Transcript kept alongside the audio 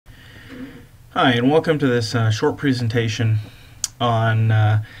Hi, and welcome to this short presentation on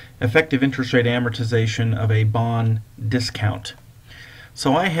effective interest rate amortization of a bond discount.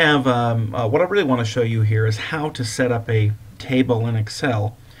 So I have, what I really want to show you here is how to set up a table in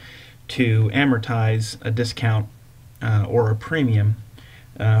Excel to amortize a discount or a premium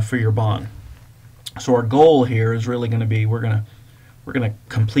for your bond. So our goal here is really going to be we're going to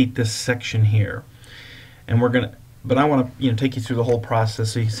complete this section here, and but I want to take you through the whole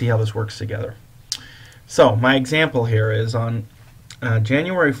process so you can see how this works together. So my example here is on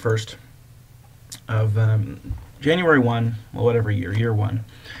January 1st of January 1, well, whatever year 1,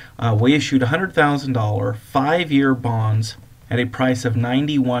 we issued $100,000 5-year bonds at a price of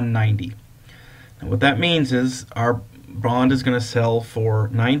 $91.90. And what that means is our bond is going to sell for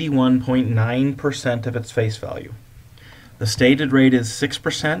 91.9% of its face value. The stated rate is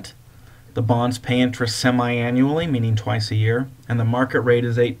 6%. The bonds pay interest semi-annually, meaning twice a year, and the market rate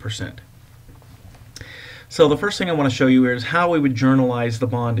is 8%. So the first thing I want to show you here is how we would journalize the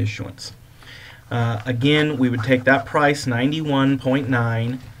bond issuance. Again, we would take that price,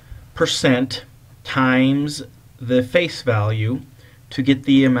 91.9%, times the face value to get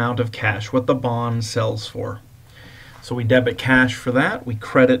the amount of cash, what the bond sells for. So we debit cash for that, we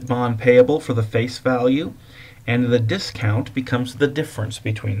credit bond payable for the face value, and the discount becomes the difference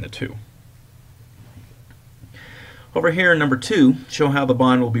between the two. Over here in number 2, show how the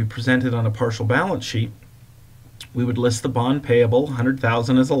bond will be presented on a partial balance sheet. We would list the bond payable,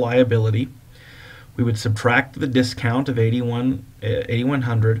 $100,000 as a liability. We would subtract the discount of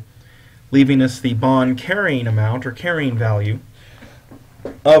 $8,100, leaving us the bond carrying amount or carrying value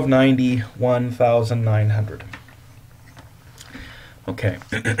of $91,900. Okay.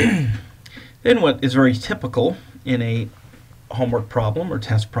 Then what is very typical in a homework problem or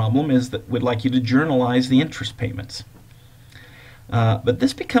test problem is that we'd like you to journalize the interest payments. But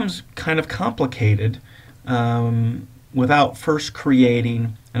this becomes kind of complicated without first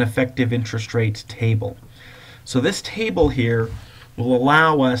creating an effective interest rate table. So this table here will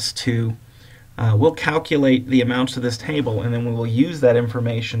allow us to we'll calculate the amounts of this table, and then we will use that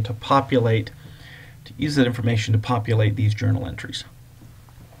information to populate these journal entries.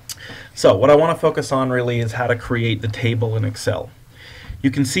 So what I want to focus on really is how to create the table in Excel. You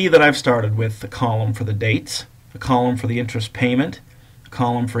can see that I've started with the column for the dates, a column for the interest payment, a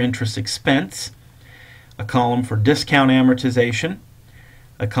column for interest expense, a column for discount amortization,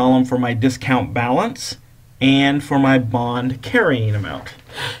 a column for my discount balance, and for my bond carrying amount.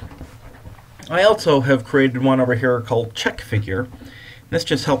 I also have created one over here called check figure. This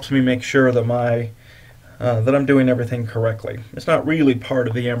just helps me make sure that that I'm doing everything correctly. It's not really part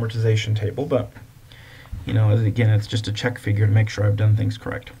of the amortization table, but again, it's just a check figure to make sure I've done things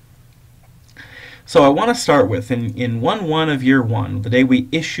correct. So I want to start with in 1/1 of year 1, the day we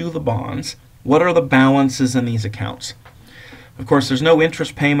issue the bonds, what are the balances in these accounts? Of course, there's no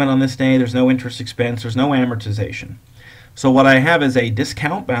interest payment on this day, there's no interest expense, there's no amortization. So what I have is a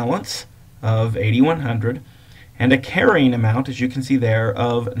discount balance of $8,100 and a carrying amount, as you can see there,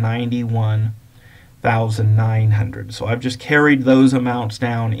 of $91,900. So I've just carried those amounts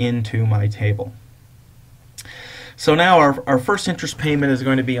down into my table. So now our first interest payment is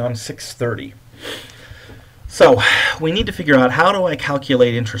going to be on 6/30. So we need to figure out, how do I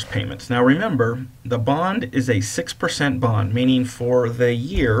calculate interest payments? Now remember, the bond is a 6% bond, meaning for the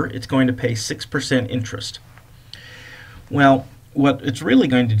year it's going to pay 6% interest. Well, what it's really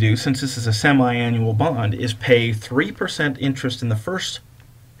going to do, since this is a semi-annual bond, is pay 3% interest in the first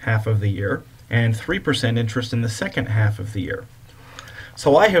half of the year and 3% interest in the second half of the year.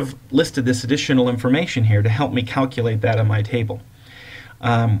 So I have listed this additional information here to help me calculate that in my table.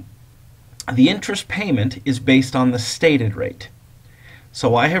 The interest payment is based on the stated rate.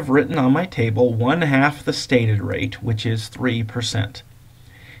 So I have written on my table 1/2 the stated rate, which is 3%.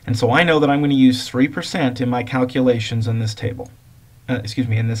 And so I know that I'm going to use 3% in my calculations in this table.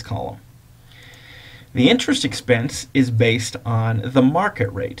 In this column. The interest expense is based on the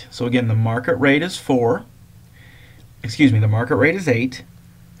market rate. So again, the market rate is 8.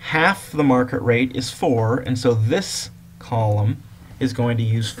 Half the market rate is 4, and so this column is going to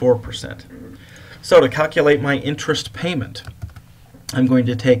use 4%. So to calculate my interest payment, I'm going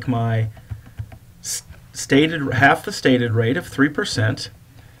to take my half the stated rate of 3%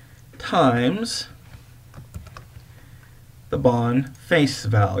 times the bond face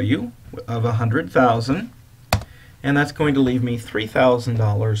value of $100,000, and that's going to leave me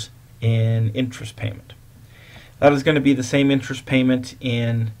 $3,000 in interest payment. That is going to be the same interest payment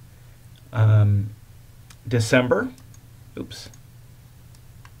in December. Oops.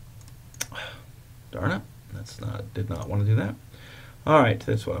 Darn it. Did not want to do that. Alright,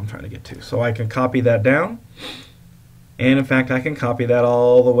 that's what I'm trying to get to. So I can copy that down, and in fact I can copy that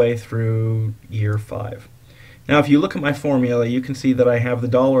all the way through year 5. Now if you look at my formula, you can see that I have the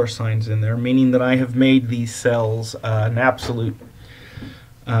dollar signs in there, meaning that I have made these cells an absolute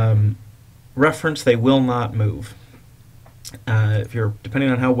reference. They will not move. If you're, depending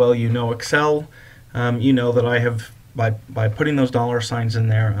on how well you know Excel, you know that I have, by putting those dollar signs in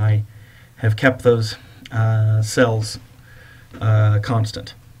there, I have kept those cells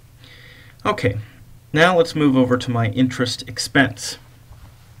constant. Okay, now let's move over to my interest expense.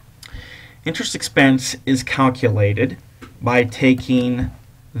 Interest expense is calculated by taking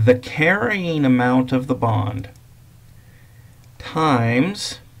the carrying amount of the bond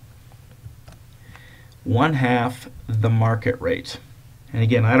times 1/2 the market rate. And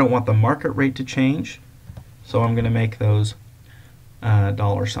again, I don't want the market rate to change, so I'm going to make those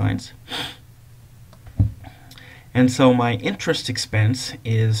dollar signs. And so my interest expense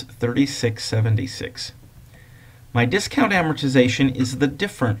is $36.76. My discount amortization is the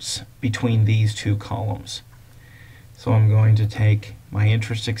difference between these two columns. So I'm going to take my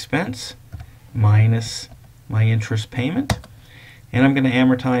interest expense minus my interest payment, and I'm going to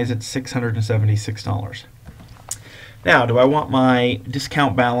amortize at $676. Now, do I want my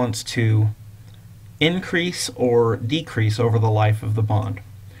discount balance to increase or decrease over the life of the bond?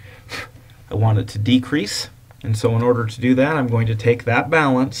 I want it to decrease, and so in order to do that, I'm going to take that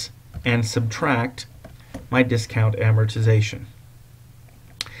balance and subtract my discount amortization.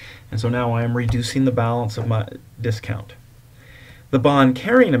 And so now I am reducing the balance of my discount. The bond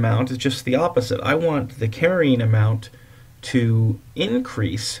carrying amount is just the opposite. I want the carrying amount to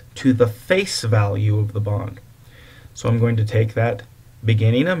increase to the face value of the bond. So I'm going to take that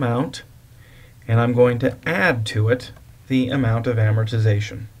beginning amount and I'm going to add to it the amount of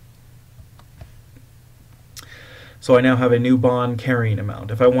amortization. So I now have a new bond carrying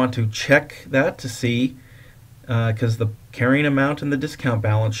amount. If I want to check that to see, because the carrying amount and the discount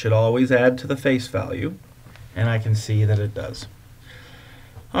balance should always add to the face value, and I can see that it does.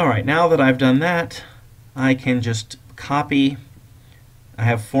 Alright, now that I've done that, I can just copy. I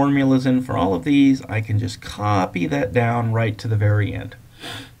have formulas in for all of these. I can just copy that down right to the very end.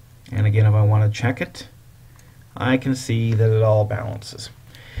 And again, if I want to check it, I can see that it all balances.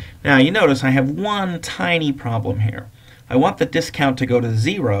 Now you notice I have one tiny problem here. I want the discount to go to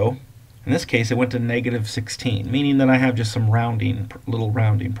 0. In this case it went to -16, meaning that I have just some little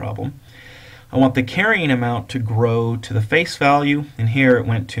rounding problem. I want the carrying amount to grow to the face value, and here it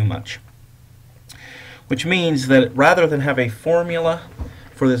went too much. Which means that rather than have a formula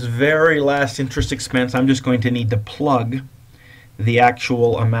for this very last interest expense, I'm just going to need to plug the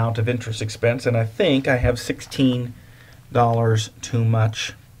actual amount of interest expense, and I think I have $16 too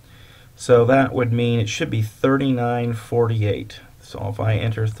much. So that would mean it should be $39.48. So if I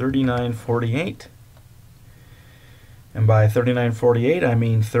enter $39.48, and by $39.48 I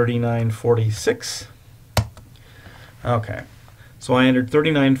mean $39.46. Okay, so I entered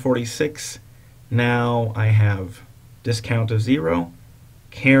 $39.46. Now I have discount of 0,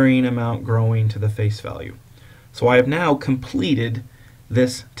 carrying amount growing to the face value. So I have now completed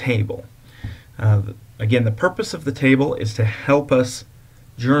this table. Again, the purpose of the table is to help us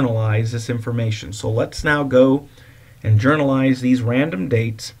journalize this information. So let's now go and journalize these random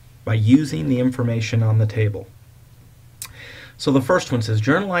dates by using the information on the table. So the first one says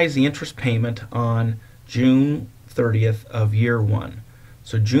journalize the interest payment on June 30th of year 1.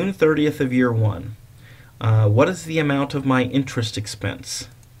 So June 30th of year 1. What is the amount of my interest expense?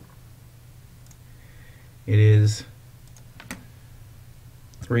 It is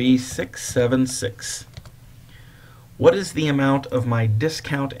 $3,676. What is the amount of my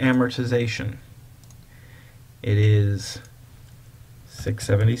discount amortization? It is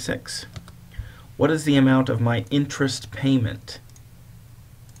 $676. What is the amount of my interest payment?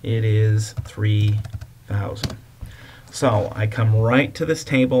 It is $3,000. So I come right to this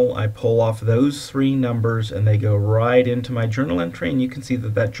table, I pull off those 3 numbers, and they go right into my journal entry, and you can see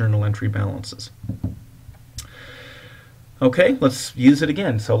that that journal entry balances. Okay, let's use it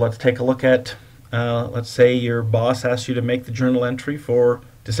again. So let's take a look at, let's say your boss asks you to make the journal entry for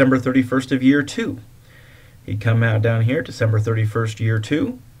December 31st of year 2. You'd come out down here, December 31st, year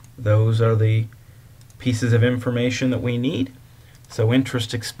 2. Those are the pieces of information that we need. So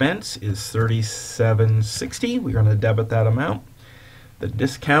interest expense is $37.60. We're going to debit that amount. The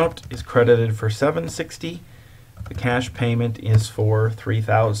discount is credited for $760. The cash payment is for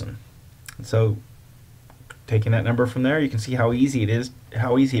 $3,000. So taking that number from there, you can see how easy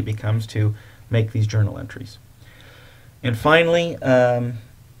it becomes to make these journal entries. And finally,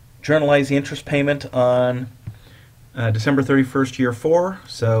 journalize the interest payment on December 31st, year 4,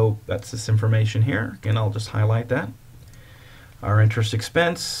 so that's this information here. Again, I'll just highlight that. Our interest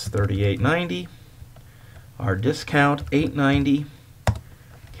expense, $38.90. Our discount, $8.90.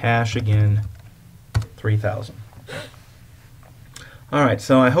 Cash again, $3,000. All right,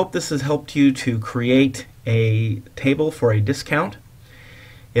 so I hope this has helped you to create a table for a discount.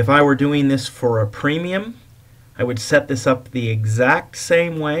 If I were doing this for a premium, I would set this up the exact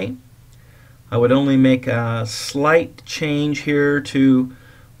same way. I would only make a slight change here to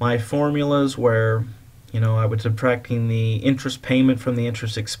my formulas where, I would subtracting the interest payment from the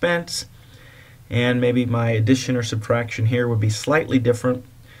interest expense, and maybe my addition or subtraction here would be slightly different.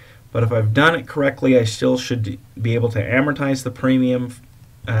 But if I've done it correctly, I still should be able to amortize the premium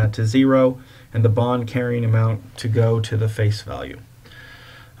to 0 and the bond carrying amount to go to the face value.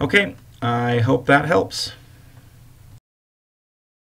 Okay, I hope that helps.